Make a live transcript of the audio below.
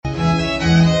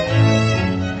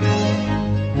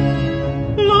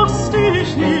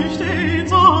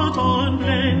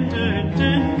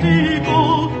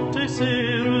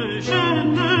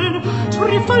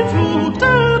mein Flug,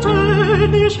 der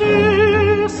täglich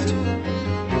ist.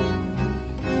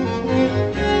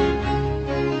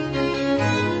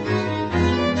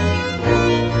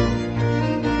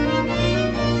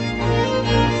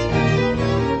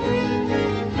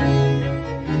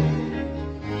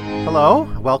 Hello,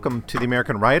 welcome to the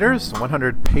American Writers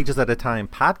 100 Pages at a Time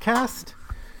podcast.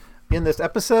 In this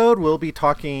episode, we'll be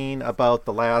talking about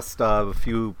the last last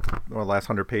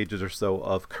 100 pages or so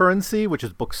of Currency, which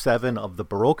is book 7 of the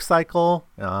Baroque cycle.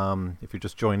 If you're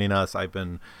just joining us, I've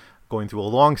been going through a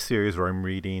long series where I'm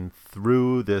reading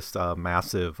through this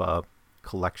massive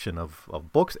collection of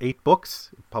books, 8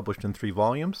 books, published in 3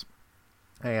 volumes.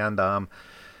 And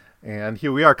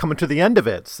here we are coming to the end of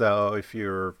it. So if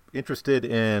you're interested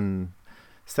in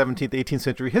 17th, 18th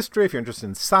century history, if you're interested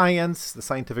in science, the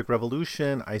scientific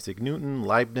revolution, Isaac Newton,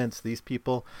 Leibniz, these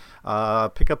people,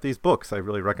 pick up these books. I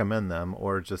really recommend them,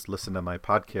 or just listen to my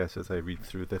podcast as I read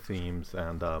through the themes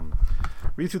and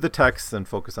read through the texts and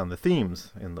focus on the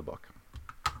themes in the book.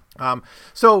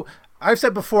 So I've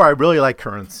said before, I really like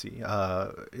Currency.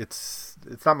 It's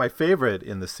not my favorite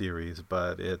in the series,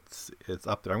 but it's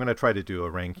up there. I'm going to try to do a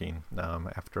ranking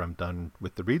after I'm done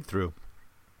with the read through.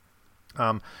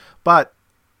 But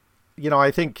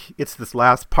I think it's this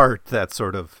last part that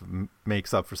sort of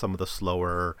makes up for some of the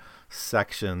slower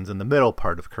sections in the middle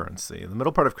part of Currency. The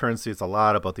middle part of Currency is a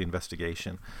lot about the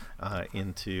investigation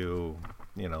into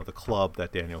the club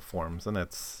that Daniel forms, and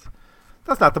that's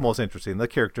not the most interesting. The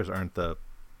characters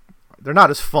they're not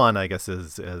as fun, I guess,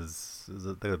 as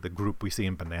the group we see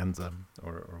in Bonanza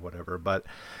or whatever. But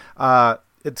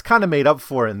it's kind of made up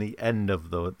for in the end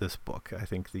of this book. I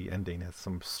think the ending has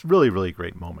some really, really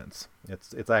great moments.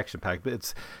 It's action packed, but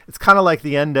it's kind of like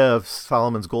the end of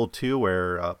Solomon's Gold 2,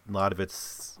 where a lot of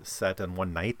it's set in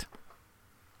one night,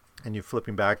 and you're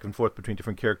flipping back and forth between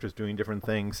different characters doing different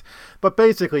things. But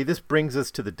basically, this brings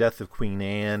us to the death of Queen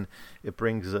Anne. It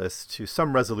brings us to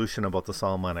some resolution about the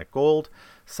Solomonic Gold,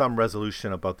 some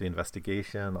resolution about the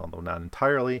investigation, although not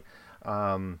entirely.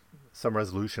 Some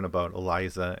resolution about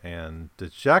Eliza and de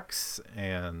Gex,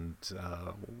 and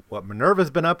what Minerva's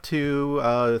been up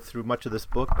to through much of this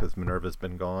book, because Minerva's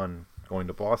been going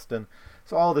to Boston.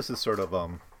 So all this is sort of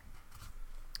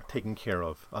taken care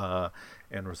of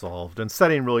and resolved, and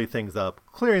setting really things up,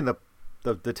 clearing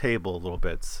the table a little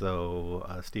bit,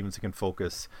 so Stevenson can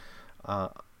focus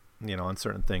on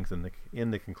certain things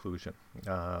in the conclusion,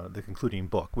 the concluding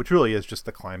book, which really is just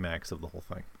the climax of the whole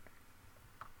thing.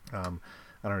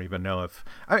 I don't even know if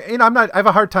I have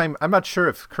a hard time. I'm not sure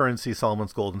if Currency,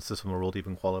 Solomon's Gold, and System of the World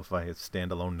even qualify as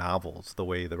standalone novels the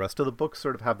way the rest of the books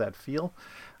sort of have that feel.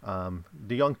 The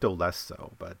Youngto less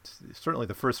so, but certainly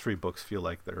the first 3 books feel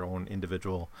like their own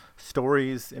individual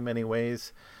stories in many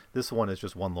ways. This one is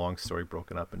just one long story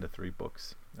broken up into 3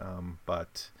 books.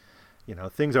 But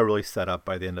things are really set up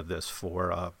by the end of this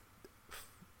for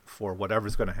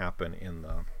whatever's going to happen in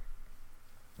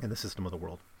the System of the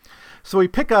World. So we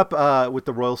pick up with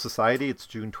the Royal Society. It's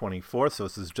June 24th, so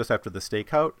this is just after the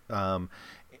stakeout,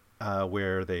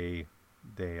 where they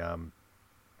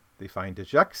find de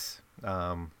Gex.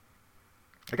 I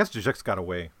guess de Gex got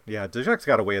away. Yeah, de Gex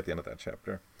got away at the end of that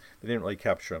chapter. They didn't really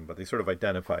capture him, but they sort of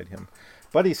identified him.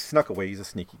 But he snuck away. He's a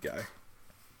sneaky guy.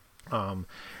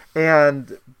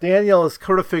 And Daniel has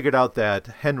sort of figured out that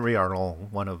Henry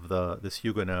Arnold, one of this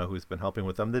Huguenot who's been helping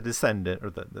with them, the descendant, or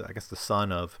the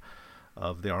son of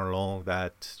the Arnold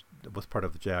that was part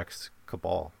of Jack's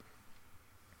cabal,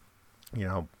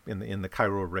 in the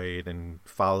Cairo raid, and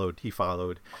he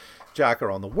followed Jack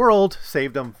around the world,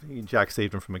 saved him. Jack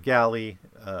saved him from a galley.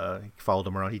 He followed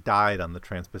him around. He died on the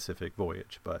Trans-Pacific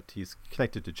voyage, but he's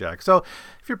connected to Jack. So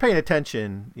if you're paying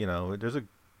attention,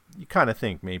 you kind of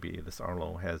think maybe this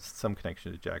Arnold has some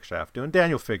connection to Jack Shafto, and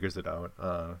Daniel figures it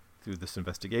out through this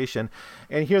investigation.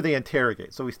 And here they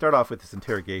interrogate. So we start off with this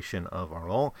interrogation of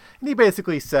Arnold, and he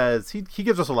basically says, he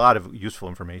gives us a lot of useful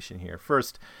information here.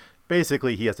 First,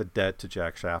 basically he has a debt to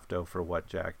Jack Shafto for what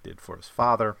Jack did for his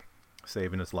father,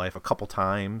 saving his life a couple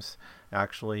times,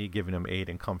 actually giving him aid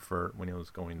and comfort when he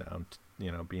was going down,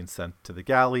 being sent to the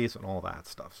galleys and all that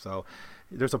stuff. So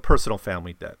there's a personal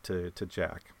family debt to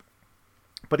Jack.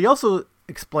 But he also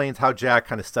explains how Jack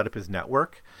kind of set up his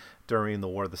network during the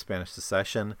War of the Spanish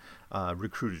Succession,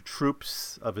 recruited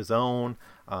troops of his own.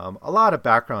 A lot of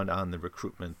background on the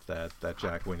recruitment that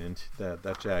Jack went into,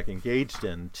 that Jack engaged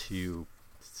in to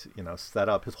set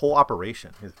up his whole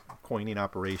operation, his coining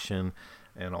operation,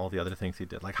 and all the other things he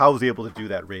did. Like, how was he able to do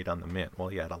that raid on the mint? Well,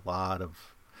 he had a lot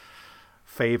of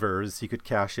favors he could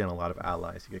cash in, a lot of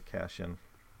allies he could cash in.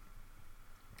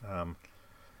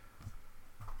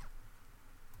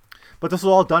 But this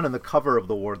was all done on the cover of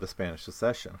the War of the Spanish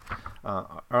Succession.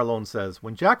 Arlone says,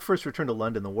 when Jack first returned to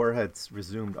London, the war had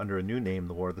resumed under a new name,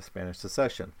 the War of the Spanish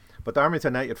Succession. But the armies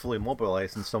had not yet fully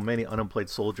mobilized, and so many unemployed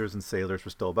soldiers and sailors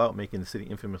were still about, making the city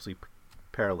infamously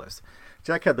perilous.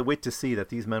 Jack had the wit to see that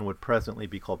these men would presently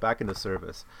be called back into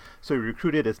service, so he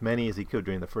recruited as many as he could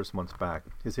during the first months back.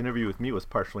 His interview with me was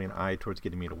partially an eye towards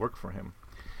getting me to work for him.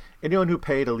 Anyone who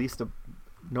paid at least a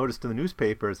notice to the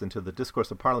newspapers and to the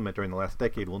discourse of Parliament during the last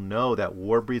decade will know that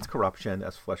war breeds corruption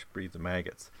as flesh breeds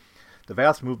maggots. The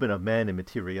vast movement of men and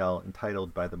materiel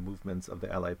entitled by the movements of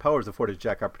the Allied powers afforded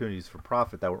Jack opportunities for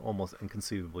profit that were almost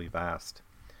inconceivably vast.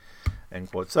 End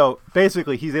quote. So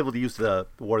basically, he's able to use the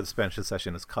War of the Spanish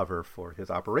Succession as cover for his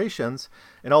operations,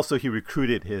 and also he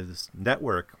recruited his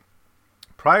network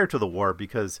prior to the war,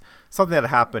 because something that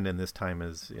happened in this time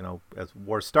is, as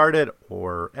war started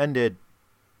or ended,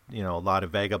 a lot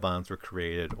of vagabonds were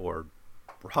created or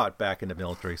brought back into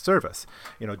military service.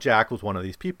 Jack was one of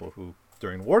these people who,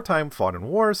 during wartime, fought in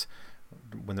wars.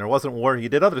 When there wasn't war, he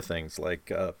did other things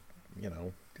like,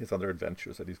 his other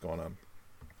adventures that he's going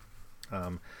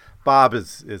on. Bob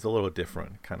is a little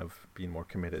different, kind of being more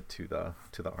committed to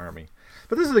the army.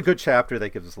 But this is a good chapter that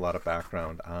gives us a lot of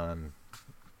background on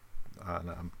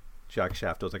Jack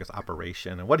Shafto's,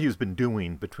 operation and what he's been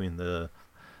doing between the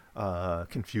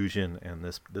Confusion and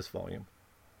this volume.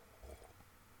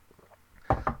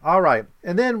 All right,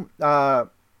 and then the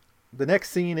next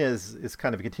scene is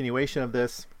kind of a continuation of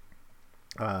this.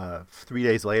 3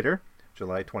 days later,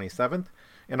 July 27th.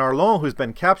 And Arlone, who's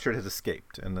been captured, has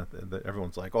escaped, and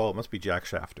everyone's like, "Oh, it must be Jack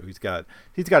Shafto. He's got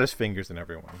his fingers in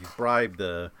everyone. He's bribed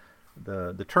the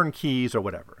turnkeys or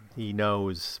whatever. He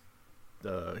knows,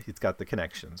 he's got the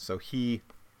connections. So he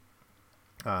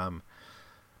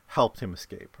helped him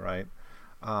escape, right?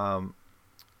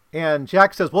 And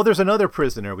Jack says, "Well, there's another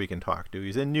prisoner we can talk to.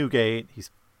 He's in Newgate.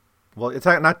 It's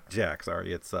not Jack.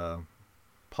 Sorry, it's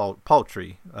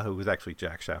Paltry, who was actually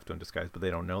Jack Shafto in disguise, but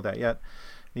they don't know that yet."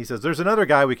 And he says, "There's another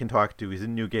guy we can talk to. He's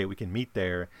in Newgate. We can meet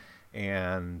there,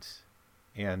 and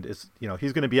it's,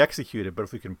 he's going to be executed. But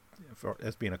if we can,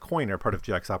 as being a coiner, part of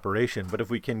Jack's operation. But if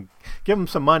we can give him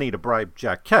some money to bribe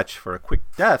Jack Ketch for a quick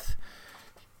death."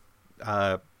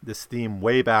 This theme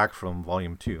way back from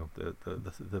Volume 2,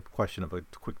 the question of a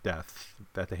quick death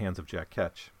at the hands of Jack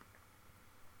Ketch.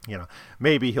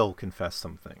 Maybe he'll confess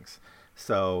some things.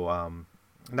 So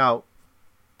now,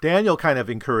 Daniel kind of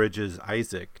encourages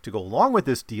Isaac to go along with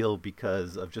this deal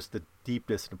because of just the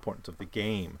deepness and importance of the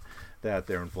game that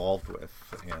they're involved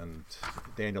with. And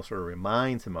Daniel sort of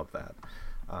reminds him of that.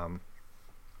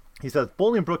 He says,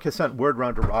 "Bolingbroke has sent word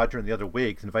round to Roger and the other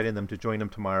Whigs, inviting them to join him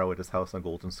tomorrow at his house on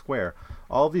Golden Square.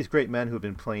 All of these great men who have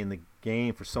been playing the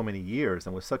game for so many years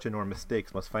and with such enormous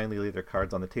stakes must finally lay their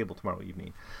cards on the table tomorrow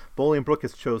evening. Bolingbroke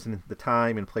has chosen the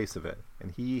time and place of it, and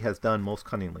he has done most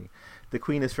cunningly. The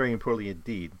Queen is faring poorly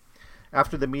indeed.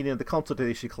 After the meeting of the council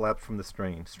today, she collapsed from the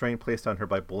strain placed on her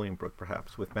by Bolingbroke,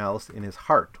 perhaps, with malice in his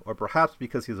heart, or perhaps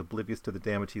because he is oblivious to the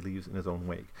damage he leaves in his own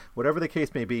wake. Whatever the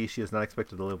case may be, she is not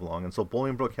expected to live long, and so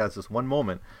Bolingbroke has this one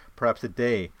moment, perhaps a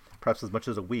day, perhaps as much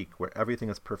as a week, where everything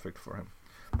is perfect for him.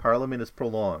 Parliament is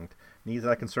prolonged. Needs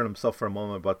not concern himself for a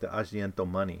moment about the Asiento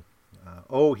money.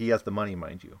 He has the money,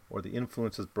 mind you, or the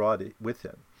influence has brought it with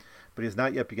him. But he has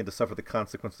not yet begun to suffer the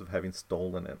consequences of having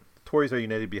stolen it. The Tories are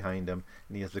united behind him,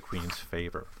 and he has the Queen's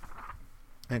favor."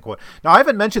 End quote. Now, I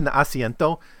haven't mentioned the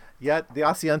Asiento yet. The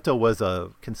Asiento was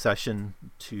a concession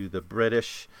to the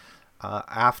British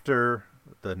after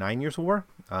the 9 Years' War.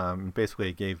 Basically,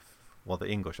 it gave, the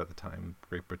English at the time,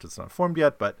 Great Britain's not formed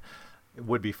yet, but it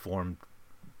would be formed,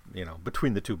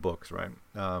 between the two books, right?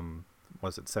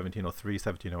 Was it 1703,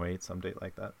 1708, some date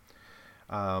like that?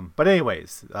 But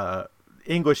anyways,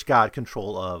 English got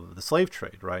control of the slave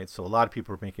trade, right? So a lot of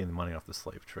people were making money off the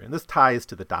slave trade. And this ties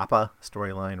to the Dapa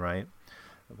storyline, right?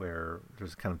 Where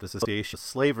there's kind of this association of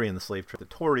slavery and the slave trade, the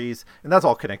Tories, and that's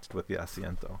all connected with the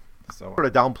Asiento. So sort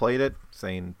of downplayed it,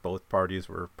 saying both parties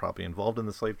were probably involved in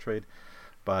the slave trade.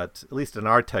 But at least in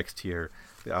our text here,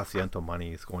 the Asiento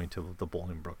money is going to the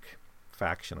Bolingbroke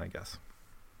faction, I guess.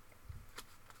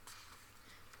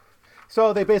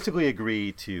 So they basically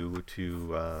agree to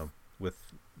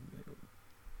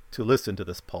listen to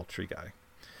this Paltry guy.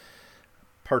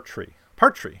 Partry,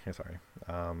 sorry.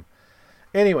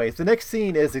 Anyways, the next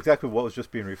scene is exactly what was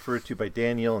just being referred to by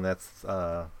Daniel, and that's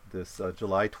this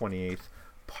July 28th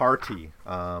party.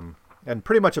 And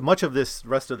pretty much of this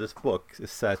rest of this book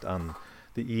is set on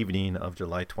the evening of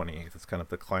July 28th. It's kind of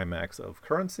the climax of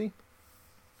Currency,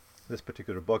 this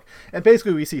particular book. And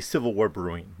basically we see civil war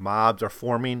brewing. Mobs are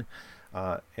forming,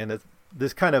 and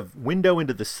this kind of window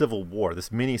into the Civil War,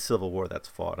 this mini Civil War that's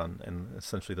fought on in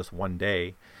essentially this one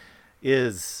day,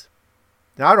 is,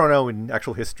 now I don't know in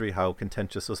actual history how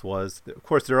contentious this was. Of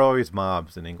course, there are always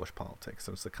mobs in English politics,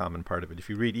 so it's a common part of it. If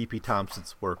you read E.P.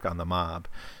 Thompson's work on the mob,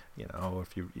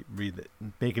 if you read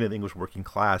Making of the English Working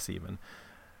Class, even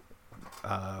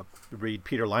read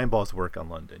Peter Linebaug's work on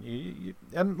London,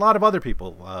 and a lot of other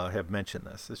people have mentioned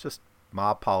this. It's just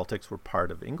mob politics were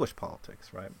part of English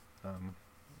politics, right?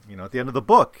 At the end of the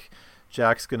book,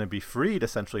 Jack's going to be freed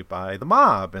essentially by the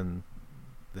mob, and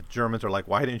the Germans are like,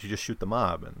 "Why didn't you just shoot the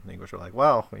mob?" And the English are like,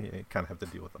 "Well, we kind of have to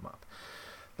deal with the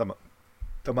mob.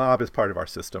 The mob is part of our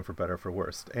system, for better or for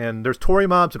worse." And there's Tory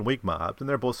mobs and Whig mobs, and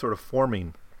they're both sort of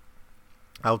forming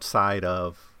outside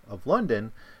of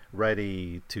London,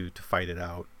 ready to fight it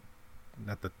out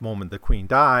at the moment the Queen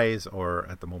dies or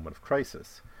at the moment of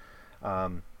crisis.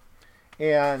 And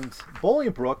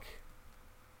Bolingbroke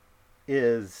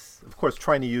is, of course,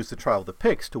 trying to use the trial of the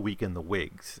Picts to weaken the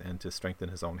Whigs and to strengthen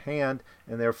his own hand.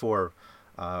 And therefore,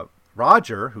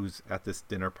 Roger, who's at this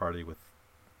dinner party with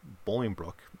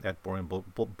Bolingbroke at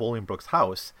Bolingbroke's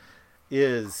house,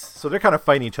 so they're kind of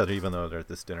fighting each other, even though they're at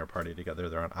this dinner party together.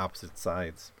 They're on opposite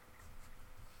sides.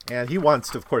 And he wants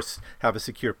to, of course, have a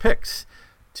secure Picts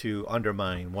to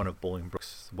undermine one of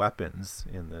Bolingbroke's weapons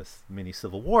in this mini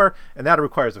Civil War. And that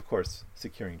requires, of course,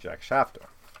 securing Jack Shafter,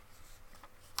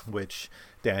 which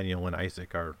Daniel and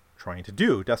Isaac are trying to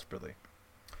do desperately.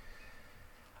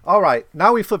 All right,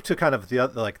 now we flip to kind of the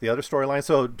other storyline.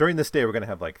 So during this day, we're going to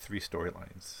have like 3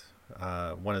 storylines.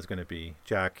 One is going to be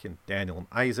Jack and Daniel and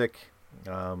Isaac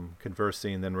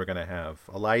conversing. Then we're going to have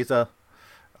Eliza,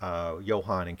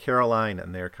 Johann, and Caroline,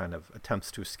 and their kind of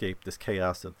attempts to escape this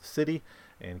chaos of the city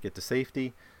and get to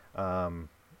safety. And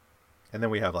then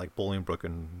we have like Bolingbroke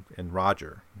and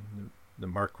Roger, the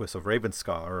Marquis of Ravenscar,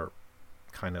 are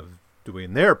kind of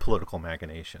doing their political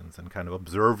machinations and kind of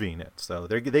observing it. So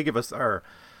they give us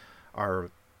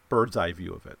our bird's eye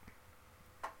view of it.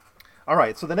 All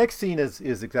right, so the next scene is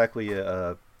exactly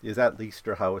is at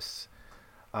Leicester House,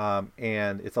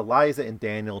 and it's Eliza and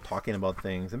Daniel talking about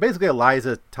things. And basically,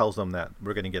 Eliza tells them that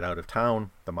we're going to get out of town.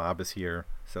 The mob is here.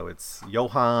 So it's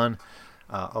Johann,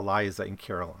 Eliza, and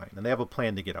Caroline, and they have a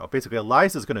plan to get out. Basically,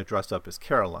 Eliza's going to dress up as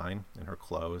Caroline in her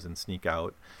clothes and sneak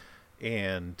out,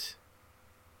 and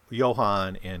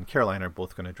Johann and Caroline are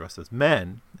both going to dress as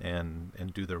men and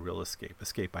do their real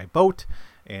escape by boat,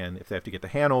 and if they have to get to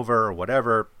Hanover or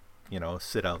whatever,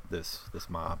 sit out this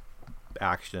mob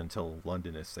action until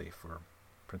London is safe for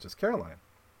Princess Caroline.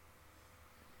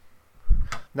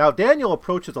 Now Daniel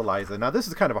approaches Eliza. Now this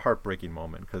is kind of a heartbreaking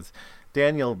moment because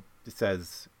Daniel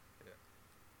says,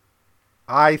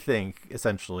 "I think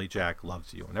essentially Jack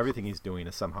loves you, and everything he's doing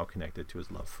is somehow connected to his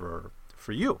love for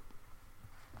you."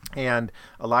 And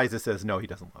Eliza says, "No, he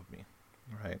doesn't love me."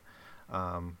 Right?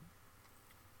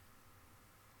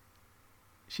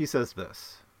 She says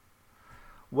this: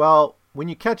 "Well, when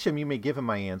you catch him, you may give him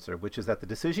my answer, which is that the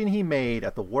decision he made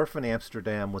at the wharf in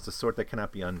Amsterdam was the sort that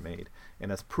cannot be unmade.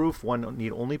 And as proof, one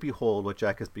need only behold what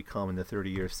Jack has become in the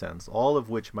 30 years since, all of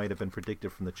which might have been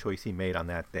predicted from the choice he made on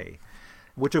that day."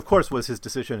 Which, of course, was his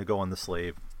decision to go on the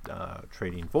slave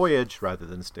trading voyage rather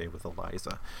than stay with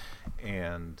Eliza.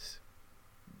 And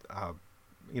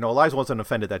Eliza wasn't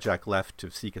offended that Jack left to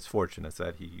seek his fortune. It's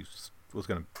that he was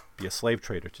going to be a slave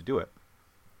trader to do it.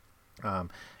 And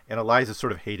Eliza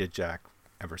sort of hated Jack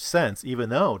ever since, even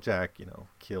though Jack,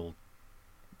 killed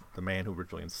the man who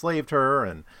originally enslaved her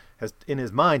and has, in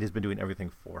his mind, has been doing everything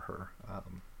for her.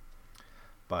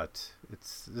 But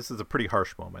this is a pretty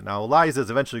harsh moment. Now, Eliza is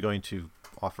eventually going to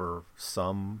offer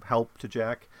some help to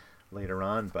Jack later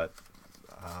on, but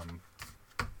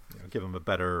give him a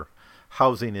better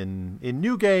housing in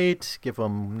Newgate, give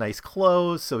him nice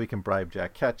clothes so he can bribe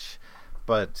Jack Ketch,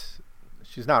 but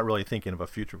she's not really thinking of a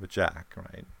future with Jack,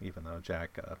 right? Even though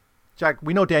Jack,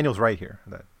 we know Daniel's right here,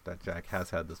 that Jack has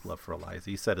had this love for Eliza.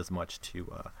 He said as much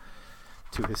to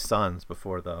his sons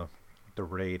before the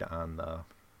raid on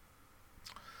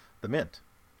the Mint.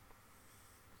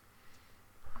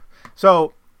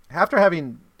 So after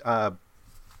having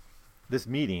this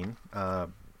meeting,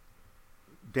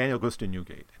 Daniel goes to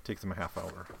Newgate. It takes him a half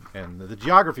hour. And the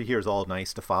geography here is all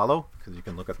nice to follow because you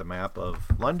can look at the map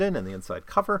of London and the inside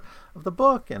cover of the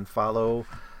book and follow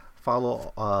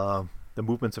the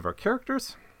movements of our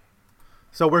characters.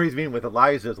 So where he's meeting with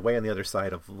Eliza is way on the other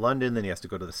side of London. Then he has to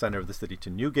go to the center of the city to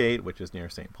Newgate, which is near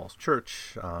St. Paul's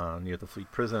Church, near the Fleet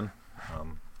Prison.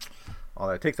 All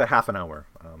that. It takes a half an hour.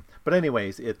 But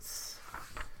anyways, it's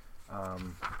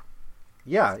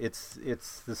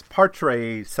this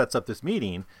Partre sets up this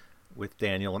meeting with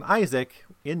Daniel and Isaac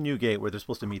in Newgate, where they're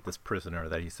supposed to meet this prisoner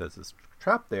that he says is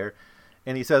trapped there.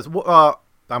 And he says,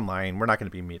 I'm lying. We're not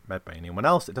going to be met by anyone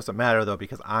else. It doesn't matter, though,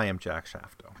 because I am Jack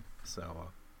Shafto. So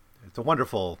it's a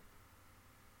wonderful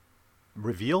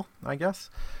reveal, I guess.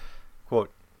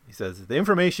 Quote, he says, the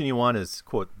information you want is,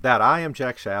 quote, that I am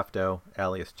Jack Shafto,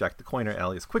 alias Jack the Coiner,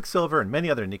 alias Quicksilver, and many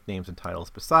other nicknames and titles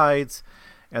besides,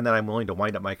 and that I'm willing to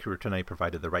wind up my career tonight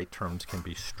provided the right terms can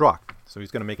be struck. So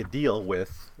he's going to make a deal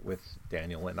with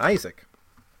Daniel and Isaac.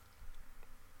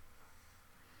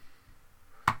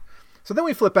 So then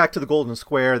we flip back to the Golden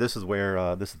Square. This is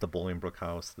where, this is the Bolingbroke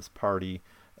house, this party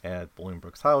at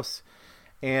Bolingbroke's house.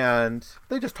 And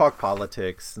they just talk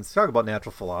politics and talk about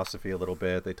natural philosophy a little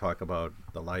bit. They talk about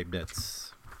the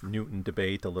Leibniz-Newton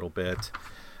debate a little bit,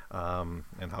 and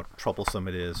how troublesome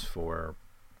it is for,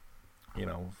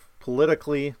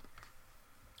 politically.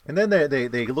 And then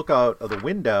they look out of the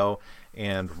window,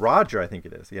 and Roger, I think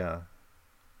it is,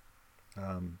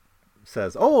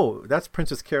 says, oh, that's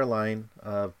Princess Caroline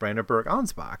of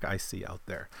Brandenburg-Ansbach I see out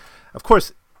there. Of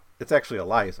course, it's actually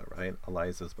Eliza, right?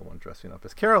 Eliza's the one dressing up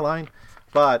as Caroline.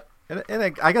 But,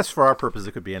 and I guess for our purpose,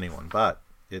 it could be anyone. But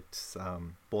it's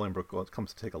Bolingbroke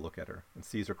comes to take a look at her and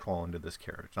sees her crawl into this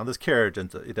carriage. Now, this carriage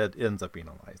ends up being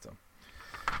Eliza.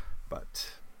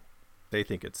 But they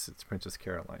think it's Princess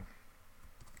Caroline.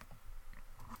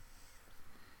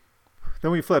 Then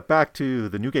we flip back to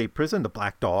the Newgate prison, the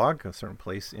Black Dog, a certain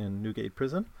place in Newgate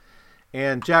prison.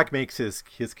 And Jack makes his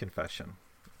confession.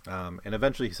 And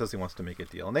eventually he says he wants to make a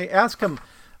deal. And they ask him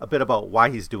a bit about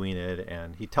why he's doing it.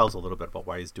 And he tells a little bit about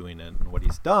why he's doing it and what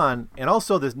he's done. And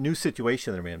also this new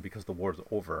situation they're in because the war's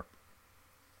over.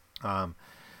 And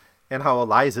how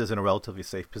Eliza is in a relatively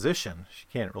safe position. She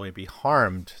can't really be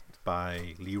harmed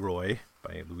by Louis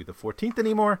XIV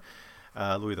anymore.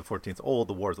 Louis XIV's old.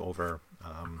 The war's over.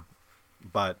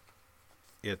 But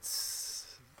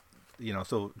it's,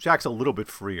 so Jack's a little bit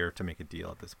freer to make a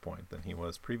deal at this point than he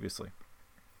was previously.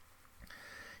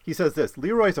 He says this,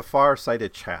 Leroy's a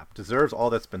far-sighted chap, deserves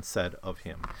all that's been said of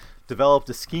him.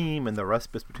 Developed a scheme in the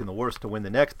respite between the wars to win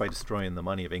the next by destroying the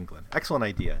money of England. Excellent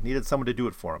idea. Needed someone to do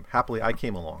it for him. Happily, I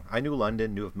came along. I knew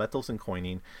London, knew of metals and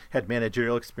coining, had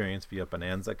managerial experience via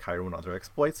Bonanza, Cairo, and other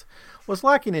exploits. Was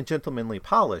lacking in gentlemanly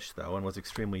polish, though, and was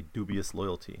extremely dubious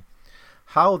loyalty.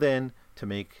 How, then, to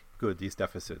make good these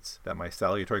deficits, that my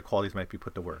salutary qualities might be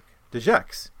put to work? De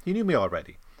Gex, he knew me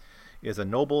already, is as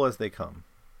noble as they come.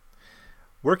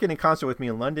 Working in concert with me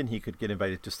in London, he could get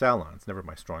invited to salons, never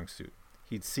my strong suit.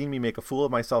 He'd seen me make a fool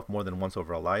of myself more than once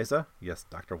over Eliza, yes,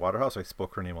 Dr. Waterhouse, I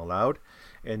spoke her name aloud,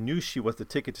 and knew she was the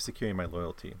ticket to securing my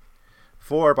loyalty.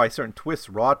 For, by certain twists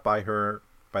wrought by her,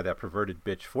 by that perverted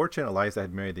bitch Fortune, Eliza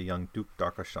had married the young Duke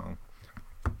d'Arcachon,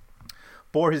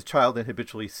 bore his child, and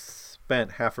habitually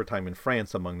spent half her time in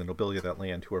France among the nobility of that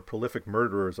land, who are prolific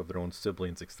murderers of their own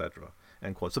siblings, etc.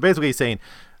 End quote. So basically he's saying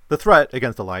the threat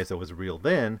against Eliza was real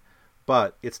then,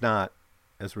 but it's not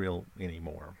as real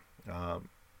anymore.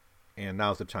 And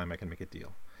now's the time I can make a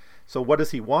deal. So what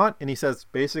does he want? And he says,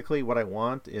 basically what I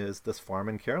want is this farm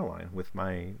in Caroline with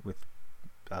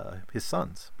his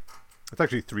sons. It's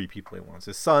actually three people he wants.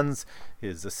 His sons,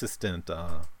 his assistant,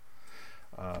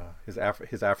 his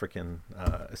African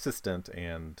assistant,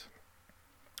 and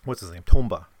what's his name?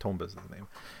 Tomba. Tomba's his name.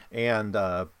 And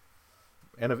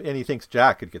he thinks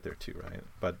Jack could get there too, right?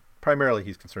 But primarily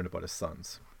he's concerned about his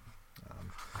sons.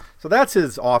 So that's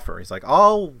his offer. He's like,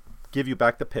 I'll give you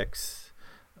back the picks,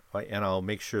 right, and I'll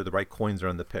make sure the right coins are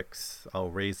on the picks. I'll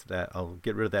raise that. I'll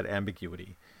get rid of that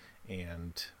ambiguity,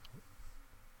 and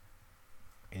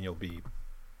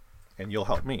you'll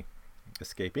help me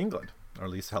escape England, or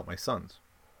at least help my sons.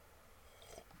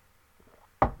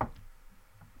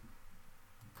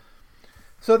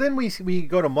 So then we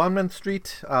go to Monmouth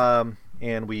Street, and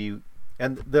we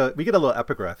get a little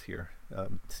epigraph here.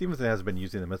 Stevenson hasn't been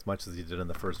using them as much as he did in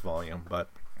the first volume, but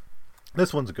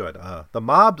this one's good. The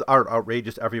mobs are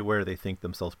outrageous everywhere they think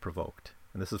themselves provoked.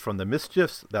 And this is from The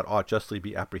Mischiefs That Ought Justly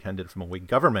Be Apprehended from a Whig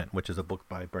Government, which is a book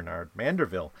by Bernard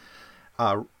Manderville.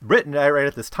 Written right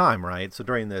at this time, right? So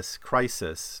during this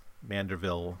crisis,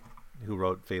 Manderville, who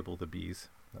wrote Fable of the Bees,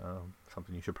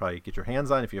 something you should probably get your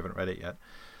hands on if you haven't read it yet.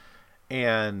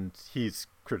 And he's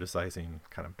criticizing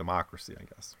kind of democracy, I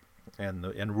guess, and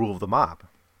rule of the mob.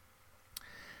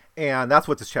 And that's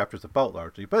what this chapter is about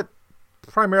largely. But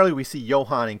primarily we see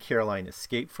Johann and Caroline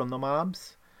escape from the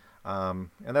mobs. And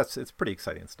it's pretty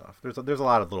exciting stuff. There's a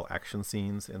lot of little action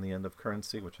scenes in the end of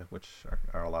Currency, which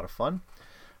are a lot of fun.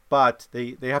 But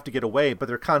they have to get away, but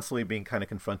they're constantly being kind of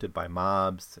confronted by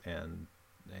mobs and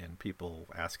people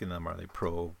asking them, are they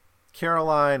pro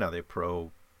Caroline? Are they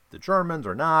pro the Germans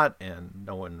or not, and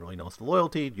no one really knows the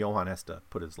loyalty. Johann has to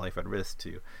put his life at risk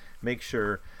to make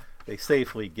sure they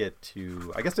safely get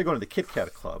to, I guess they go to the Kit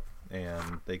Kat Club,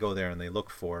 and they go there and they look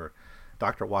for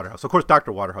Dr. Waterhouse. Of course,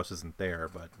 Dr. Waterhouse isn't there,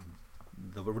 but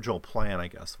the original plan, I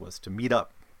guess, was to meet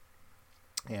up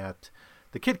at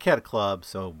the Kit Kat Club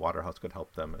so Waterhouse could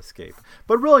help them escape.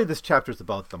 But really, this chapter is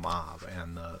about the mob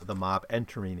and the mob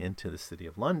entering into the city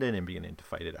of London and beginning to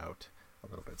fight it out a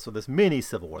little bit. So this mini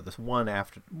civil war, this one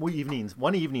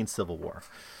evening civil war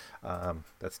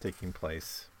that's taking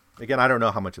place. Again, I don't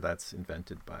know how much of that's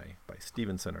invented by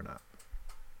Stevenson or not.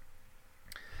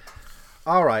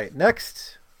 All right,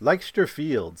 next, Leicester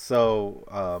Field.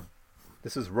 So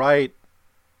this is right.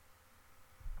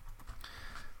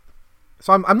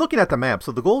 So I'm looking at the map.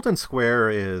 So the Golden Square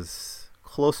is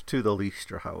close to the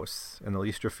Leicester House, and the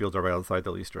Leicester Fields are right outside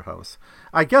the Leicester House.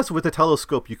 I guess with a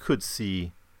telescope you could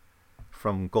see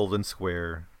from Golden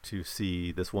Square to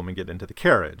see this woman get into the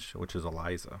carriage, which is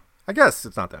Eliza. I guess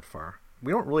it's not that far.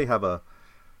 We don't really have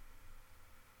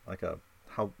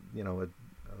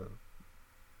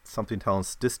something telling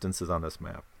us distances on this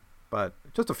map, but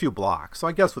just a few blocks. So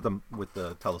I guess with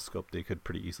the telescope they could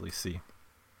pretty easily see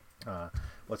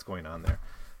what's going on there.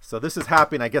 So this is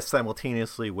happening, I guess,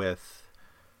 simultaneously with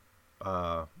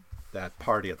that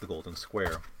party at the Golden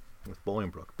Square with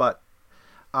Bolingbroke. But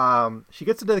she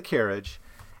gets into the carriage,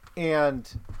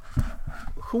 and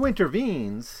who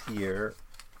intervenes here?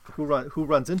 Who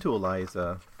runs into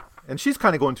Eliza? And she's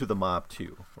kind of going through the mob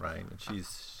too, right? And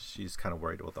she's kind of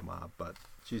worried about the mob, but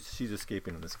she's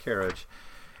escaping in this carriage,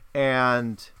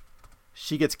 and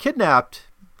she gets kidnapped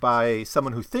by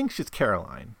someone who thinks she's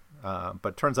Caroline.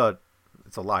 But turns out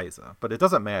it's Eliza. But it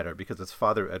doesn't matter because it's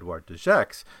Father Edouard de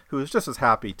Gex, who is just as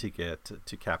happy to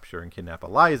capture and kidnap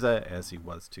Eliza as he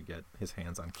was to get his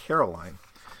hands on Caroline.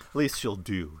 At least she'll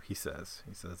do, he says.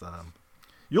 He says,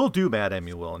 "You'll do, madam,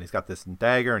 you will." And he's got this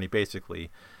dagger, and he basically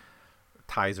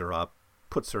ties her up,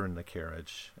 puts her in the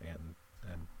carriage, and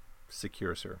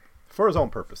secures her for his own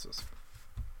purposes.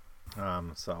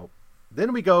 So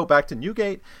then we go back to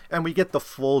Newgate, and we get the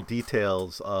full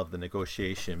details of the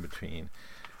negotiation between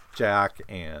Jack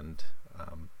and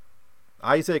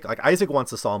Isaac. Like, Isaac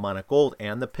wants the Solomonic gold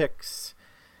and the Picts,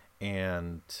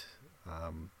 and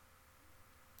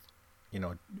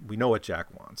we know what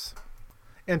Jack wants.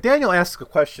 And Daniel asks a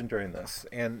question during this,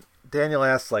 and Daniel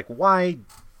asks, like, why,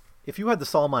 if you had the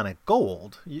Solomonic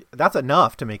gold, that's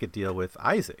enough to make a deal with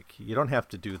Isaac. You don't have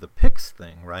to do the Picts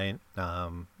thing, right?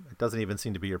 It doesn't even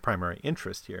seem to be your primary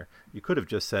interest here. You could have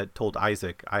just told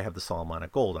Isaac, I have the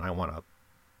Solomonic gold, and I want to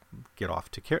get off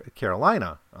to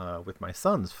Carolina with my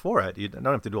sons for it. You don't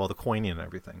have to do all the coining and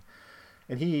everything.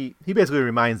 And he basically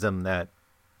reminds them that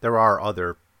there are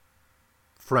other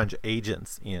French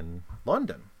agents in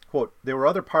London. Quote, "There were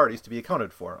other parties to be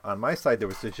accounted for. On my side, there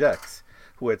was de Gex,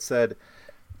 who had to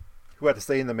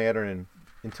stay in the matter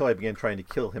until I began trying to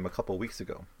kill him a couple of weeks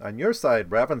ago. On your side,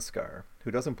 Ravenskar,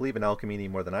 who doesn't believe in alchemy any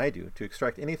more than I do. To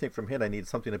extract anything from him, I need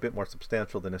something a bit more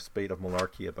substantial than a spate of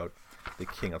malarkey about the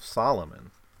King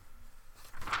Solomon.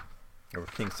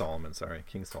 King Solomon.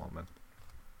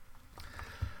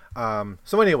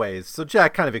 So anyways, so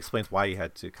Jack kind of explains why he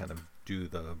had to kind of do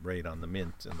the raid on the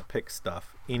Mint and the Pict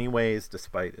stuff anyways,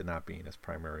 despite it not being his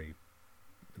primary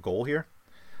goal here.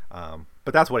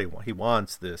 But that's what he wants. He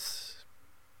wants this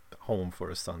home for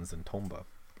his sons in Tomba.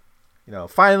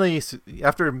 Finally,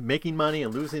 after making money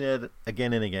and losing it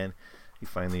again and again, he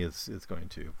finally is going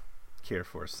to care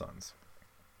for his sons.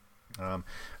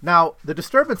 Now, the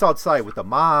disturbance outside with the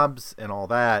mobs and all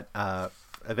that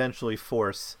eventually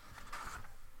force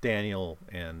Daniel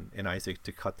and Isaac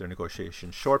to cut their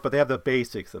negotiations short, but they have the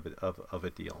basics of a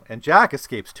deal. And Jack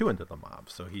escapes too into the mob,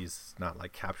 so he's not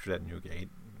like captured at Newgate.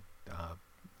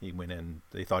 He went in,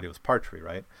 they thought he was Partry,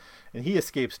 right? And he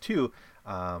escapes too,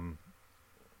 saying,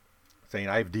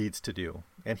 I have deeds to do.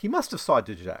 And he must have saw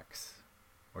de Gex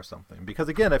or something. Because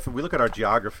again, if we look at our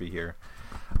geography here,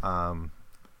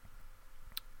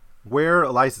 where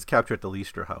Eliza's captured at the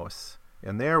Leicester House,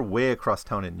 and they're way across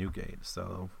town in Newgate,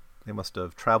 so they must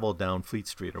have traveled down Fleet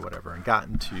Street or whatever and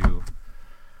gotten to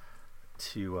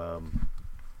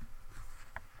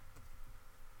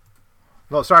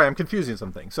no, sorry, I'm confusing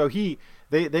something. So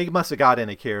they must have got in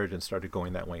a carriage and started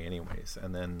going that way anyways,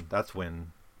 and then that's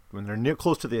when they're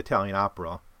close to the Italian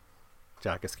Opera,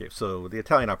 Jack escapes. So the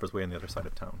Italian Opera is way on the other side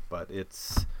of town, but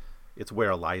it's where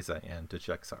Eliza and de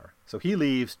Gex are. So he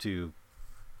leaves to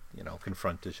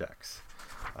confront de Gex.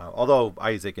 Although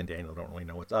Isaac and Daniel don't really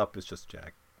know what's up, it's just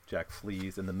Jack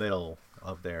flees in the middle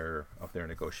of their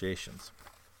negotiations.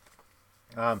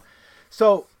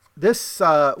 So this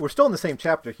we're still in the same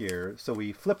chapter here, so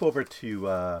we flip over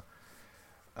to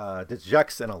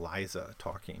Gex and Eliza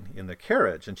talking in the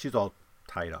carriage, and she's all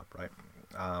tied up, right?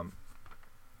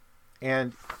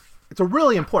 And it's a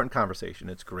really important conversation.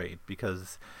 It's great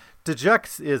because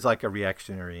Gex is like a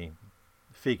reactionary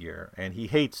figure, and he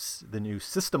hates the new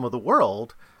system of the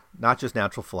world, not just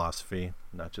natural philosophy,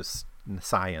 not just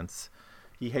science.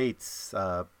 He hates,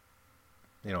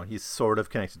 he's sort of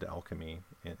connected to alchemy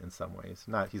in some ways.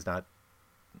 He's not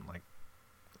like,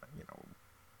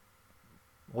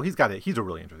 well, he's a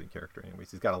really interesting character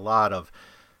anyways. He's got a lot of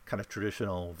kind of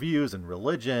traditional views and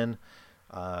religion.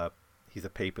 He's a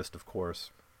papist, of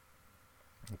course.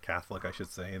 Catholic, I should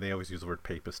say. They always use the word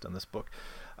papist in this book.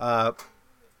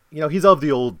 He's of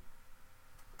the old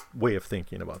way of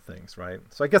thinking about things, right?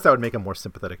 So I guess that would make him more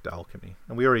sympathetic to alchemy.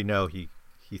 And we already know he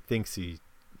thinks he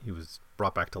was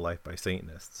brought back to life by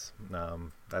Satanists.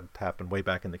 That happened way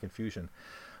back in the Confusion.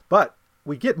 But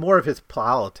we get more of his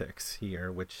politics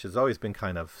here, which has always been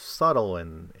kind of subtle,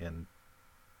 and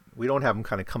we don't have him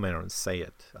kind of come in and say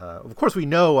it. Of course, we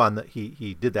know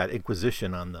he did that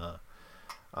Inquisition on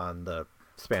the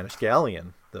Spanish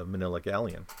galleon, the Manila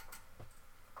galleon.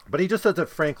 But he just says that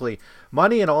frankly,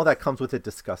 money and all that comes with it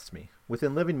disgusts me.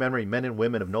 Within living memory, men and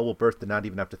women of noble birth did not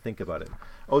even have to think about it.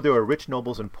 Oh, there were rich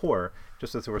nobles and poor,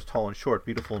 just as there was tall and short,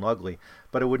 beautiful and ugly.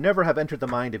 But it would never have entered the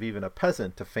mind of even a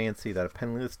peasant to fancy that a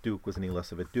penniless duke was any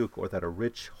less of a duke, or that a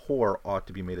rich whore ought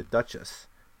to be made a duchess.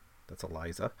 That's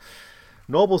Eliza.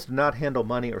 Nobles did not handle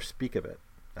money or speak of it.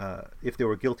 If they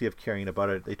were guilty of caring about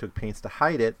it, they took pains to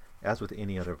hide it, as with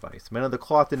any other vice. Men of the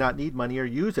cloth did not need money or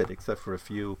use it, except for a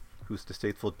few whose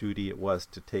distasteful duty it was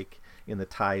to take in the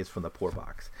tithes from the poor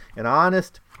box. And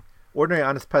ordinary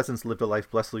honest peasants lived a life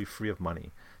blessedly free of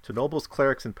money. To nobles,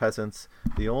 clerics, and peasants,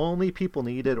 the only people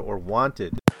needed or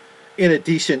wanted in a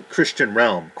decent Christian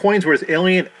realm. Coins were as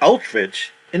alien,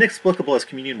 eldritch, inexplicable as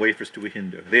communion wafers to a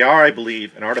Hindu. They are, I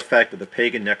believe, an artifact of the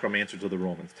pagan necromancers of the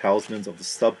Romans, talismans of the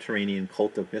subterranean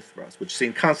cult of Mithras, which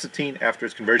St. Constantine, after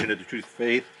his conversion to the true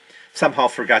faith, somehow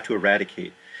forgot to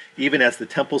eradicate, even as the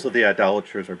temples of the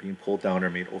idolaters are being pulled down or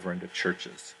made over into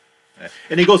churches.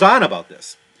 And he goes on about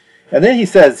this. And then he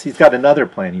says he's got another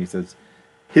plan. He says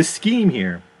his scheme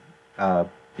here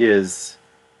is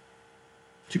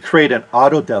to create an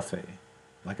auto da fe,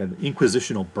 like an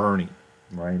inquisitional burning,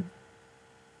 right?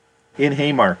 In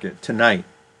Haymarket tonight.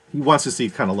 He wants to see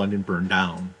kind of London burned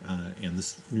down and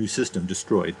this new system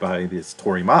destroyed by these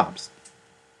Tory mobs.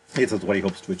 This is what he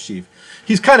hopes to achieve.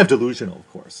 He's kind of delusional, of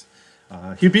course.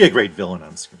 He'd be a great villain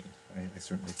on screen, I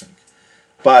certainly think.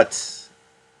 But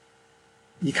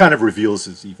he kind of reveals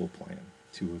his evil plan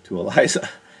to Eliza,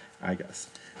 I guess.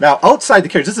 Now, outside the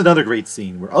carriage, this is another great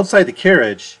scene, where outside the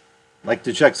carriage, like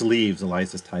Gex leaves,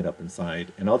 Eliza's tied up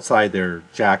inside, and outside there,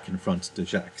 Jack confronts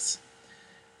Gex.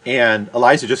 And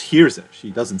Eliza just hears it. She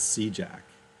doesn't see Jack.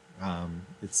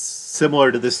 It's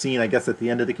similar to this scene, I guess, at the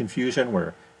end of the Confusion,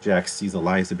 where Jack sees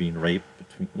Eliza being raped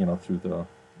through the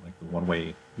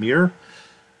one-way mirror,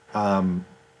 and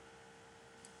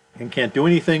can't do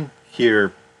anything.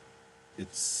 Here,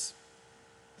 it's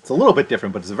a little bit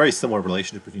different, but it's a very similar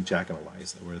relationship between Jack and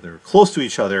Eliza, where they're close to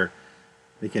each other.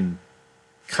 They can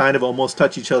kind of almost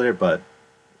touch each other, but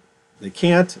they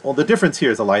can't. Well, the difference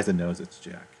here is Eliza knows it's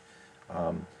Jack.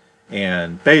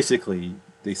 And basically,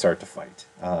 they start to fight,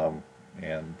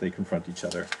 and they confront each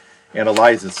other. And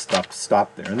Eliza's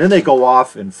stopped there. And then they go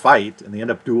off and fight, and they end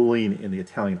up dueling in the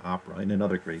Italian opera in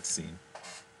another great scene,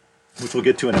 which we'll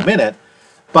get to in a minute.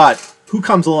 But who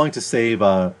comes along to save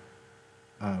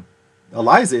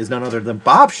Eliza is none other than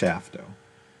Bob Shafto,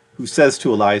 who says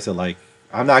to Eliza, like,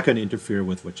 I'm not going to interfere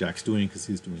with what Jack's doing because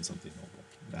he's doing something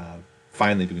noble.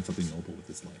 Finally doing something noble with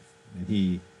his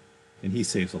life. And he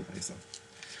saves Eliza.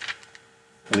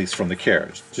 At least from the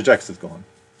carriage. Jax is gone.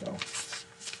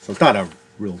 So it's not a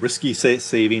real risky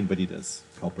saving, but he does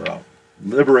help her out,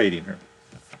 liberating her.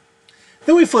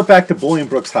 Then we flip back to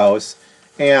Bolingbroke's house,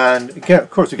 and of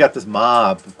course we got this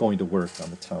mob going to work on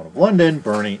the town of London,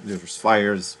 burning. There's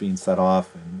fires being set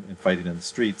off and fighting in the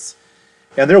streets,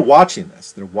 and they're watching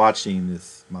this. They're watching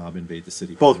this mob invade the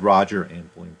city. Both Roger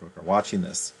and Bolingbroke are watching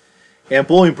this, and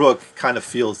Bolingbroke kind of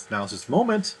feels now's his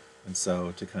moment, and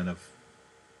so to kind of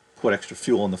put extra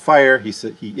fuel on the fire, he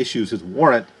issues his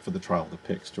warrant for the trial of the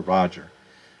Picts to Roger.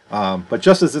 But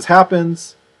just as this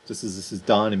happens, just as this is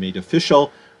done and made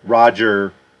official,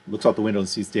 Roger looks out the window and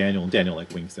sees Daniel, and Daniel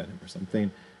winks at him or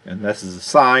something, and this is a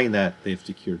sign that they've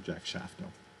secured Jack Shafto.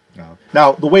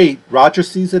 Now, the way Roger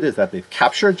sees it is that they've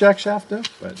captured Jack Shafto,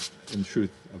 but in truth,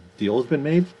 a deal has been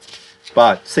made.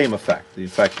 But same effect. The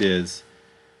effect is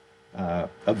a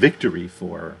victory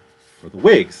for the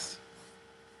Whigs.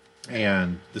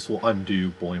 And this will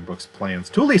undo Bolingbroke's plans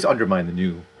to at least undermine the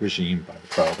new regime by the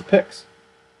trial of the Picts.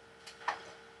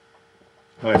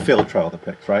 A failed trial of the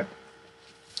Picts, right?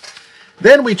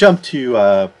 Then we jump to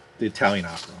the Italian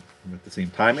opera at the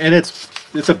same time, and it's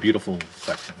a beautiful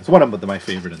section. It's one of my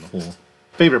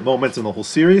favorite moments in the whole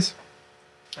series,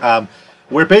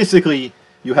 where basically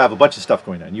you have a bunch of stuff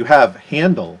going on. You have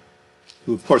Handel,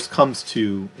 who of course comes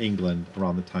to England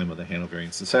around the time of the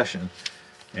Hanoverian secession,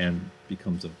 and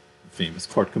becomes a famous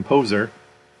court composer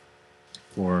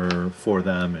for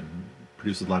them, and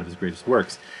produces a lot of his greatest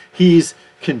works. He's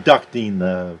conducting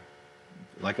a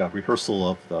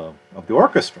rehearsal of the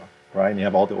orchestra, right? And you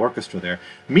have all the orchestra there.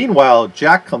 Meanwhile,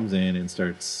 Jack comes in and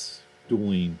starts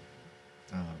dueling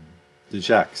the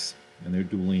Jacks, and they're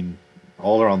dueling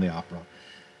all around the opera.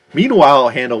 Meanwhile,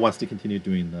 Handel wants to continue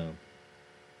doing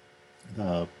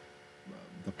the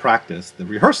practice, the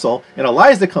rehearsal, and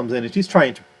Eliza comes in and she's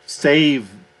trying to save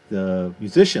the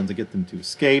musicians and get them to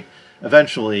escape.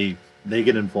 Eventually, they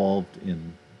get involved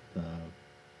in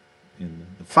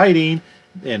the fighting,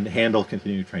 and Handel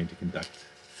continues trying to conduct.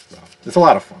 It's a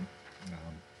lot of fun.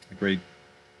 A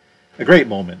great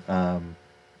moment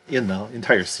in the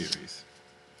entire series.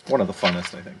 One of the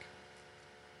funnest, I think.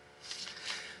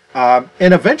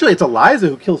 And eventually, it's Eliza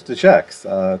who kills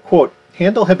Dejex. Quote,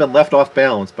 Handel had been left off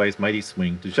balance by his mighty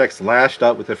swing. Dejex lashed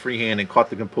out with a free hand and caught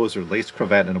the composer's laced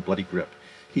cravat in a bloody grip.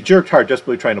 He jerked hard,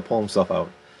 desperately trying to pull himself out.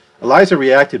 Eliza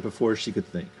reacted before she could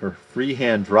think. Her free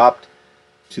hand dropped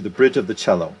to the bridge of the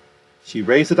cello. She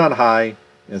raised it on high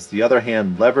as the other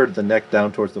hand levered the neck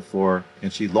down towards the floor,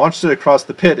 and she launched it across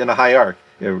the pit in a high arc.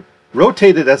 It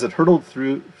rotated as it hurtled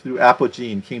through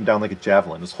apogee and came down like a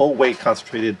javelin, its whole weight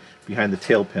concentrated behind the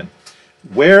tailpin.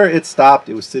 Where it stopped,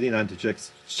 it was sitting on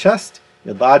Dejex's chest.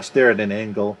 It lodged there at an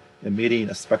angle, emitting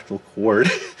a spectral chord.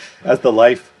 As the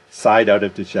life sighed out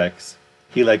of Dejex,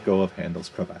 he let go of Handel's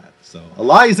cravat. So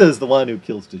Eliza is the one who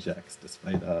kills Dejex,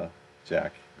 despite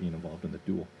Jack being involved in the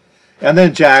duel. And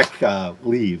then Jack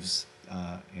leaves,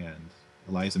 and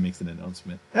Eliza makes an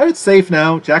announcement. It's safe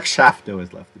now. Jack Shafto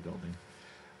has left the building.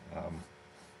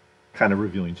 Kind of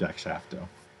revealing Jack Shafto.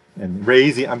 And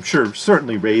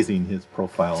certainly raising his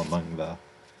profile among the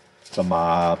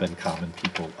mob and common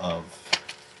people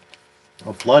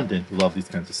of London who love these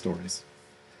kinds of stories.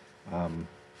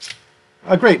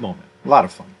 A great moment. A lot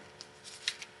of fun.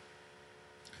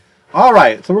 All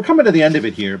right, so we're coming to the end of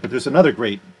it here, but there's another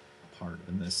great part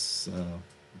in this,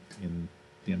 in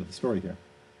the end of the story here.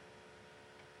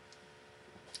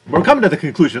 We're coming to the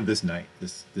conclusion of this night.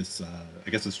 This I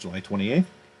guess it's July 28th.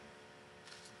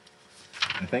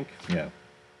 I think, yeah.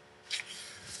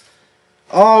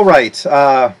 All right,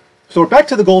 so we're back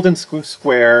to the Golden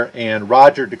Square, and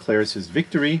Roger declares his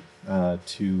victory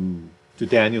to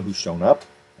Daniel, who's shown up,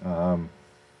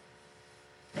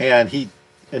 and he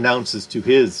announces to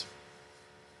his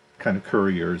kind of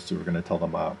couriers who are going to tell the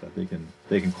mob that they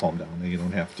can calm down. They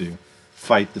don't have to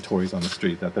fight the Tories on the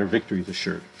street. That their victory is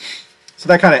assured. So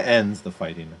that kind of ends the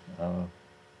fighting.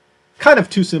 Kind of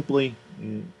too simply,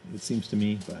 it seems to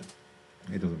me, but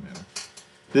it doesn't matter.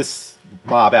 This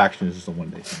mob action is just a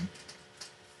one-day thing.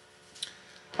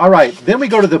 All right, then we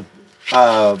go to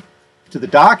the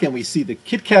dock, and we see the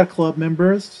Kit Kat Club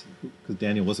members, because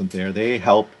Daniel wasn't there. They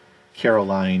help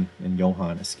Caroline and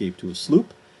Johann escape to a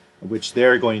sloop, which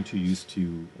they're going to use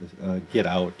to get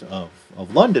out of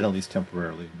London, at least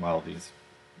temporarily,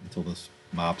 until this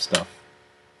mob stuff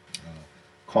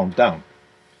calms down.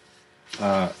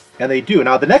 And they do.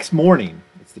 Now, the next morning,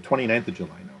 it's the 29th of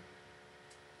July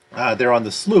now, they're on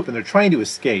the sloop, and they're trying to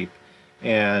escape,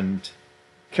 and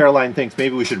Caroline thinks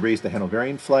maybe we should raise the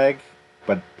Hanoverian flag,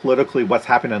 but politically what's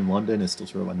happening in London is still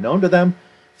sort of unknown to them,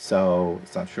 so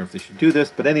it's not sure if they should do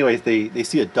this. But anyways, they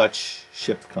see a Dutch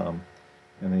ship come,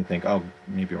 and they think, oh,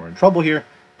 maybe we're in trouble here.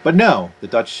 But no, the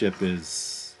Dutch ship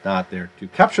is not there to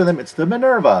capture them. It's the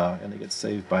Minerva, and they get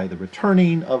saved by the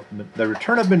return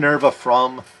of Minerva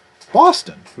from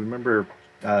Boston. Remember,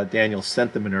 Daniel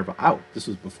sent the Minerva out. This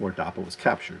was before Dappa was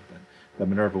captured, but the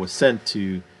Minerva was sent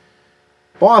to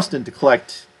Boston to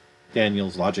collect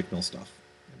Daniel's logic mill stuff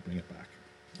and bring it back.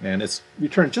 And it's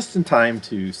returned just in time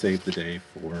to save the day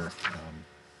for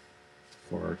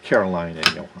Caroline and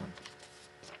Johann.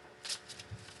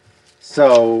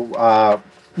 So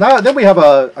then we have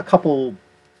a couple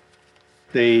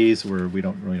days where we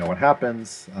don't really know what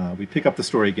happens. We pick up the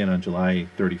story again on July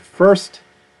 31st,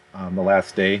 the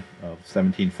last day of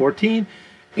 1714.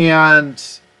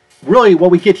 And really what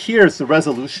we get here is the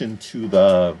resolution to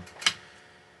the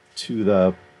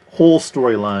whole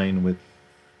storyline, with,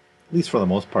 at least for the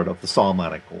most part, of the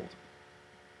Solomonic gold.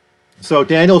 So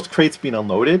Daniel's crate's being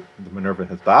unloaded. The Minerva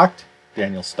has docked.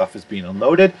 Daniel's stuff is being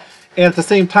unloaded. And at the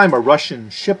same time, a Russian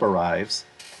ship arrives,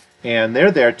 and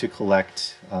they're there to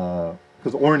collect,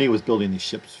 because Orny was building these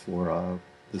ships for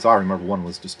the Tsar. Remember, one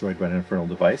was destroyed by an infernal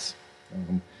device.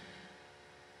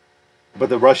 But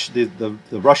the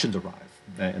Russians arrive,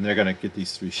 and they're going to get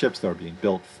these 3 ships that are being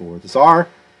built for the Tsar.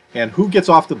 And who gets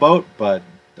off the boat but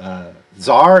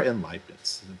Tsar and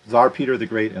Leibniz, Tsar Peter the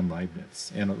Great and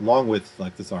Leibniz, and along with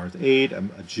like the Tsar's aide,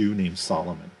 a Jew named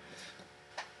Solomon,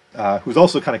 who's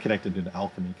also kind of connected to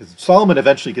alchemy, because Solomon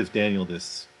eventually gives Daniel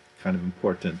this kind of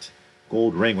important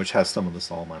gold ring, which has some of the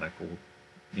Solomonic gold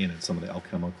in it, some of the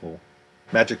alchemical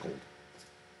magic gold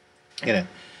in it.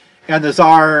 And the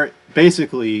Tsar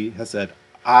basically has said,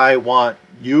 I want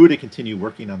you to continue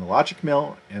working on the logic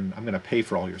mill, and I'm going to pay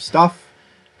for all your stuff,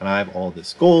 and I have all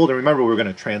this gold. And remember, we're going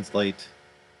to translate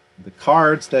the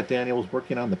cards that Daniel was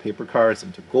working on, the paper cards,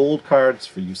 into gold cards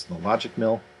for use in the logic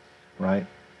mill, right?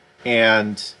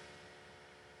 And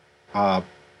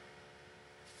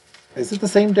is it the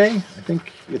same day? I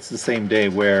think it's the same day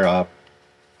where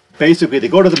basically they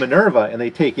go to the Minerva and they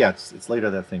take, it's later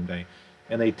that same day,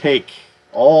 and they take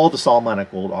all the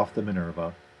Solomonic gold off the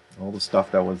Minerva, all the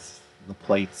stuff that was the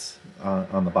plates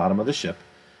on the bottom of the ship,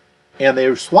 and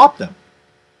they swap them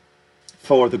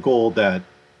for the gold that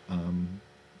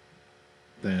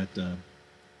the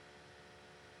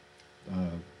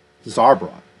Tsar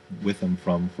brought with him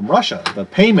from Russia, the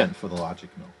payment for the logic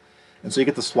mill. And so you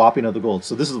get the swapping of the gold.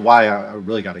 So this is why I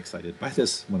really got excited by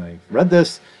this when I read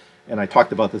this, and I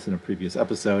talked about this in a previous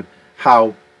episode,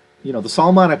 how the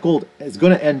Solomonic gold is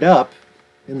going to end up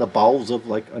in the bowels of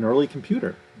like an early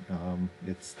computer.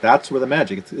 That's where the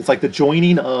magic. It's like the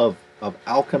joining of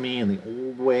alchemy and the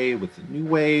old way with the new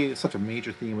way. It's such a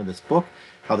major theme of this book.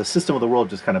 How the system of the world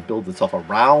just kind of builds itself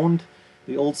around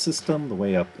the old system, the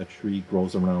way a tree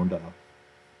grows around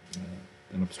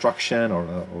an obstruction or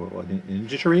an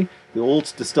injury. The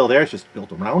old's just still there. It's just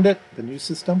built around it. The new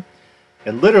system,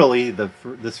 and literally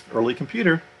this early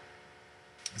computer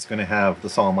is going to have the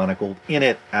Solomonic gold in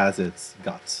it as its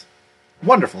guts.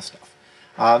 Wonderful stuff.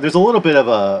 There's a little bit of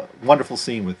a wonderful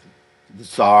scene with the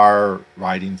Tsar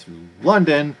riding through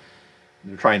London.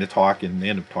 They're trying to talk, and they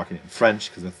end up talking in French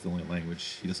because that's the only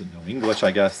language. He doesn't know English,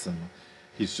 I guess, and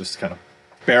he's just kind of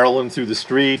barreling through the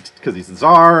street because he's the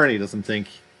Tsar, and he doesn't think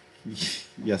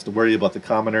he has to worry about the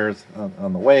commoners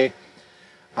on the way.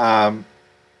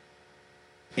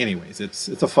 Anyways, it's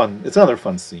another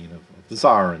fun scene of the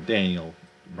Tsar and Daniel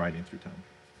riding through town.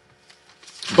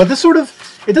 But this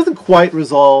it doesn't quite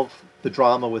resolve the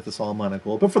drama with the Solomonic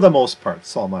gold, but for the most part,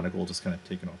 Solomonic gold is kind of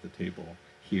taken off the table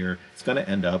here. It's going to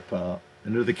end up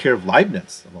under the care of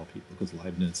Leibniz, of all people, because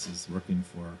Leibniz is working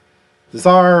for the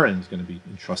Tsar and is going to be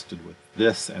entrusted with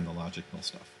this and the logic mill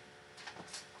stuff.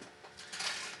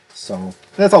 So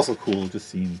that's also cool, just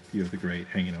seeing Peter the Great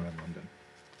hanging out in London.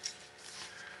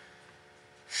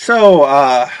 So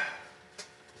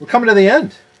we're coming to the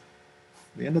end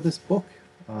of this book.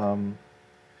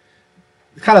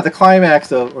 Kind of the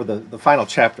climax or the final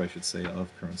chapter, I should say, of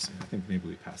Currency. I think maybe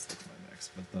we passed the climax,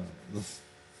 but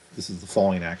this is the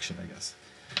falling action, I guess,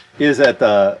 is at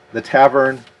the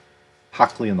tavern,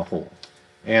 Hockley in the Hole.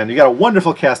 And you got a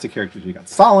wonderful cast of characters. You got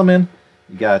Solomon,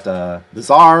 you got the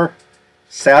Tsar,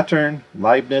 Saturn,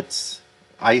 Leibniz,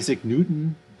 Isaac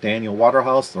Newton, Daniel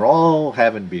Waterhouse. They're all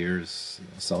having beers,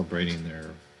 celebrating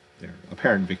their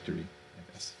apparent victory, I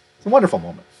guess. It's a wonderful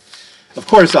moment. Of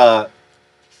course,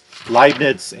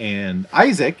 Leibniz and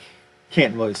Isaac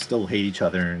can't really still hate each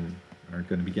other and aren't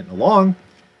going to be getting along,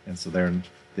 and so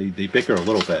they bicker a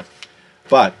little bit.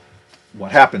 But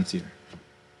what happens here?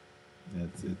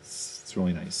 It's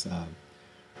really nice. A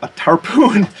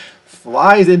harpoon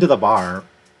flies into the bar.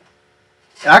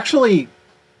 Actually,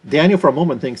 Daniel for a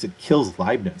moment thinks it kills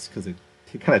Leibniz because it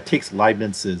kind of takes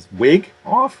Leibniz's wig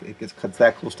off. It cuts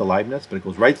that close to Leibniz, but it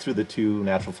goes right through the two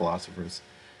natural philosophers,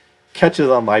 catches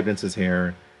on Leibniz's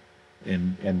hair,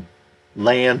 and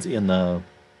lands in the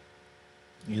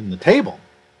table,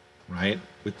 right,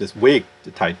 with this wig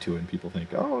tied to it. And people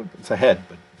think, oh, it's a head,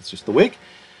 but it's just the wig.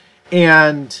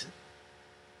 And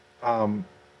it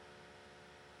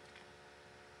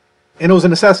was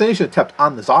an assassination attempt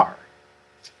on the Tsar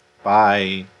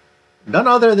by none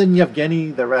other than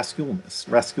Yevgeny the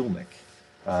Raskolnik.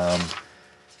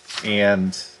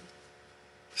 And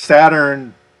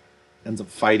Saturn ends up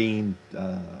fighting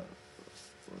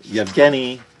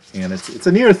Yevgeny, and it's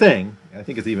a near thing. I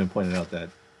think it's even pointed out that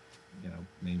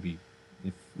maybe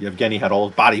if Yevgeny had all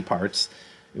his body parts,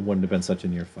 it wouldn't have been such a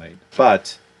near fight.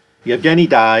 But Yevgeny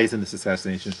dies in this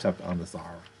assassination attempt on the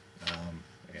Tsar,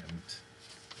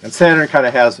 and Saturn kind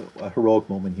of has a heroic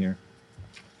moment here.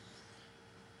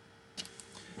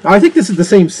 I think this is the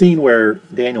same scene where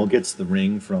Daniel gets the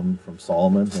ring from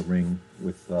Solomon, the ring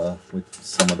with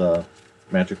some of the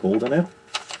magic gold in it.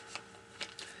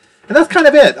 And that's kind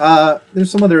of it.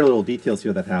 There's some other little details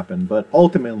here that happen, but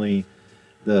ultimately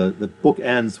the book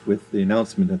ends with the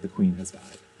announcement that the queen has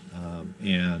died.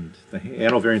 And the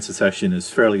Hanoverian succession is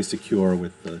fairly secure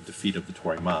with the defeat of the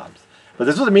Tory mobs. But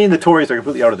this doesn't mean the Tories are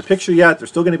completely out of the picture yet. They're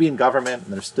still going to be in government,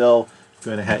 and they're still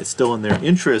going to it's still in their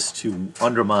interest to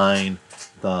undermine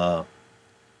the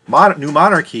new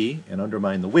monarchy and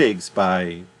undermine the Whigs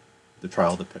by the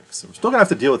trial of the Picts. So we're still going to have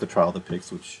to deal with the trial of the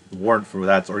Picts, which the warrant for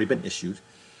that's already been issued.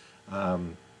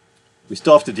 We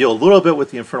still have to deal a little bit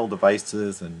with the infernal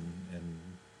devices and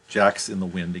Jacks in the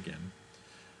Wind again.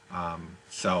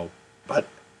 But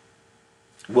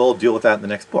we'll deal with that in the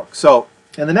next book. So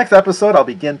in the next episode, I'll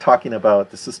begin talking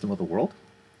about the System of the World.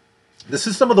 The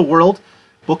System of the World,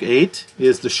 Book 8,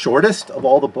 is the shortest of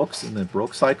all the books in the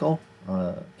Baroque cycle.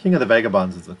 King of the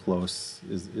Vagabonds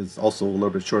is also a little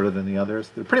bit shorter than the others.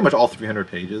 They're pretty much all 300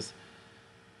 pages.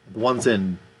 The ones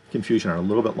in Confusion are a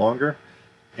little bit longer,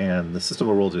 and the System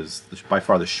of the World is by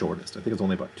far the shortest. I think it's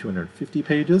only about 250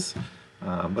 pages,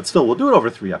 but still, we'll do it over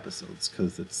 3 episodes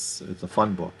because it's a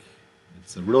fun book.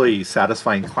 It's a really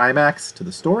satisfying climax to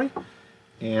the story,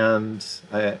 and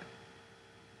I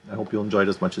hope you'll enjoy it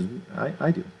as much as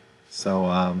I do.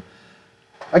 So,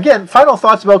 again, final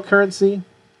thoughts about Currency.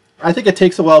 I think it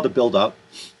takes a while to build up.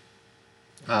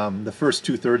 The first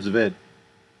 2/3 of it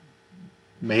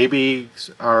maybe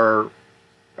are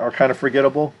kind of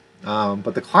forgettable,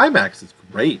 but the climax is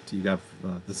great. You have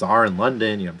the Tsar in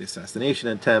London, you have the assassination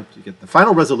attempt, you get the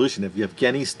final resolution of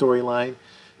Yevgeny's storyline,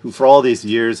 who for all these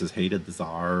years has hated the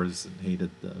Tsars and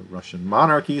hated the Russian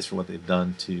monarchies for what they've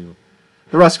done to...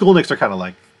 The Raskolniks are kind of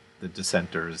like the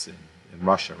dissenters in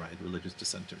Russia, right? Religious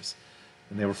dissenters.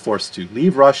 And they were forced to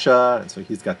leave Russia, and so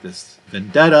he's got this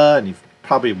vendetta, and you're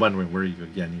probably wondering where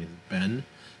Yevgeny has been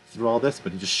through all this,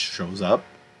 but he just shows up.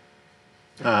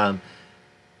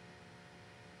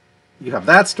 You have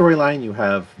that storyline. You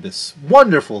have this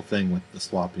wonderful thing with the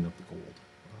swapping of the gold.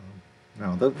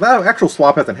 Now, the actual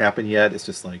swap hasn't happened yet. It's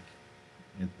just like,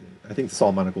 I think the small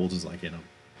amount of gold is like in a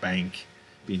bank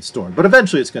being stored. But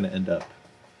eventually it's going to end up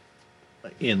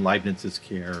in Leibniz's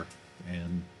care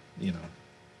and,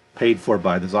 paid for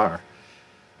by the Tsar.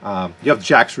 You have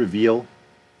Jack's reveal.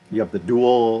 You have the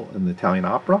duel in the Italian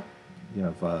opera. You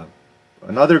have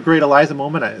another great Eliza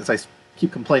moment. As I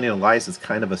keep complaining, Eliza is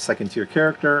kind of a second-tier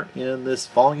character in this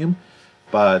volume,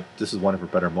 but this is one of her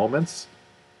better moments.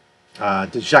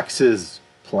 De Jacques'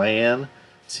 plan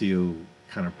to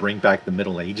kind of bring back the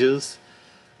Middle Ages,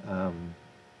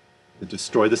 to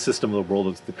destroy the system of the world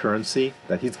of the currency,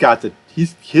 that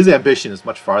his ambition is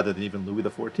much farther than even Louis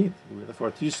XIV. Louis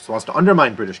XIV just wants to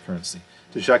undermine British currency.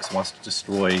 De Jacques wants to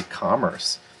destroy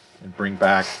commerce and bring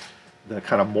back the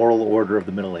kind of moral order of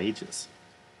the Middle Ages.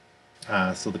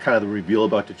 So the reveal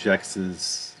about de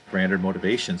Jacques' grander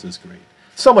motivations is great.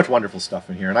 So much wonderful stuff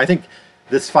in here, and I think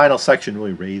this final section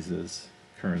really raises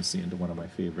Currency into one of my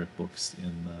favorite books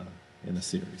in the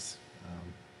series.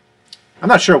 I'm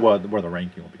not sure where the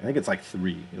ranking will be. I think it's like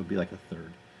 3. It'll be like a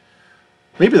 3rd.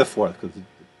 Maybe the 4th, because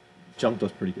Junk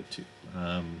does pretty good too.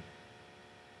 I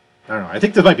don't know. I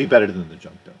think this might be better than the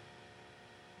Junk does.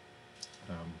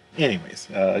 Anyways,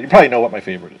 you probably know what my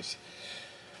favorite is,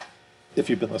 if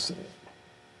you've been listening.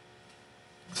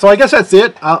 So I guess that's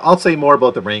it. I'll say more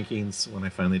about the rankings when I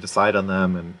finally decide on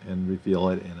them and reveal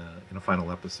it in a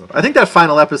final episode. I think that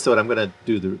final episode I'm going to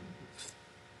do the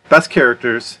best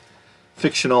characters,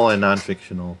 fictional and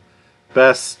non-fictional,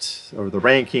 best, or the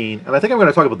ranking, and I think I'm going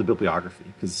to talk about the bibliography,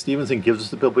 because Stevenson gives us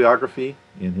the bibliography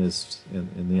in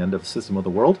the end of System of the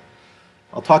World.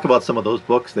 I'll talk about some of those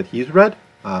books that he's read,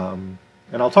 and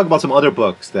I'll talk about some other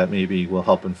books that maybe will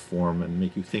help inform and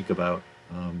make you think about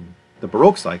the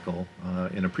Baroque cycle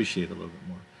and appreciate it a little bit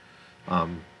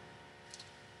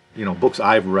more. Books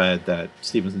I've read that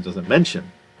Stevenson doesn't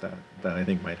mention that I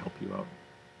think might help you out.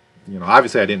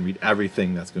 Obviously I didn't read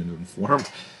everything that's going to inform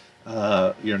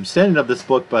your understanding of this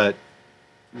book, but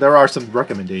there are some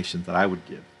recommendations that I would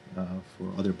give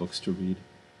for other books to read.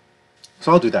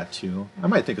 So I'll do that too. I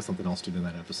might think of something else to do in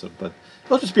that episode, but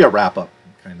it'll just be a wrap-up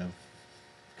kind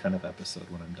of episode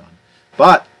when I'm done.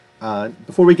 But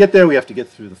before we get there, we have to get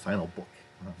through the final book.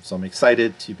 So I'm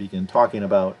excited to begin talking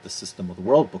about the System of the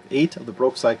World, Book 8 of the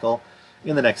Baroque cycle,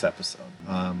 in the next episode.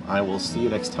 I will see you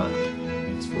next time.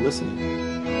 Thanks for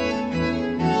listening.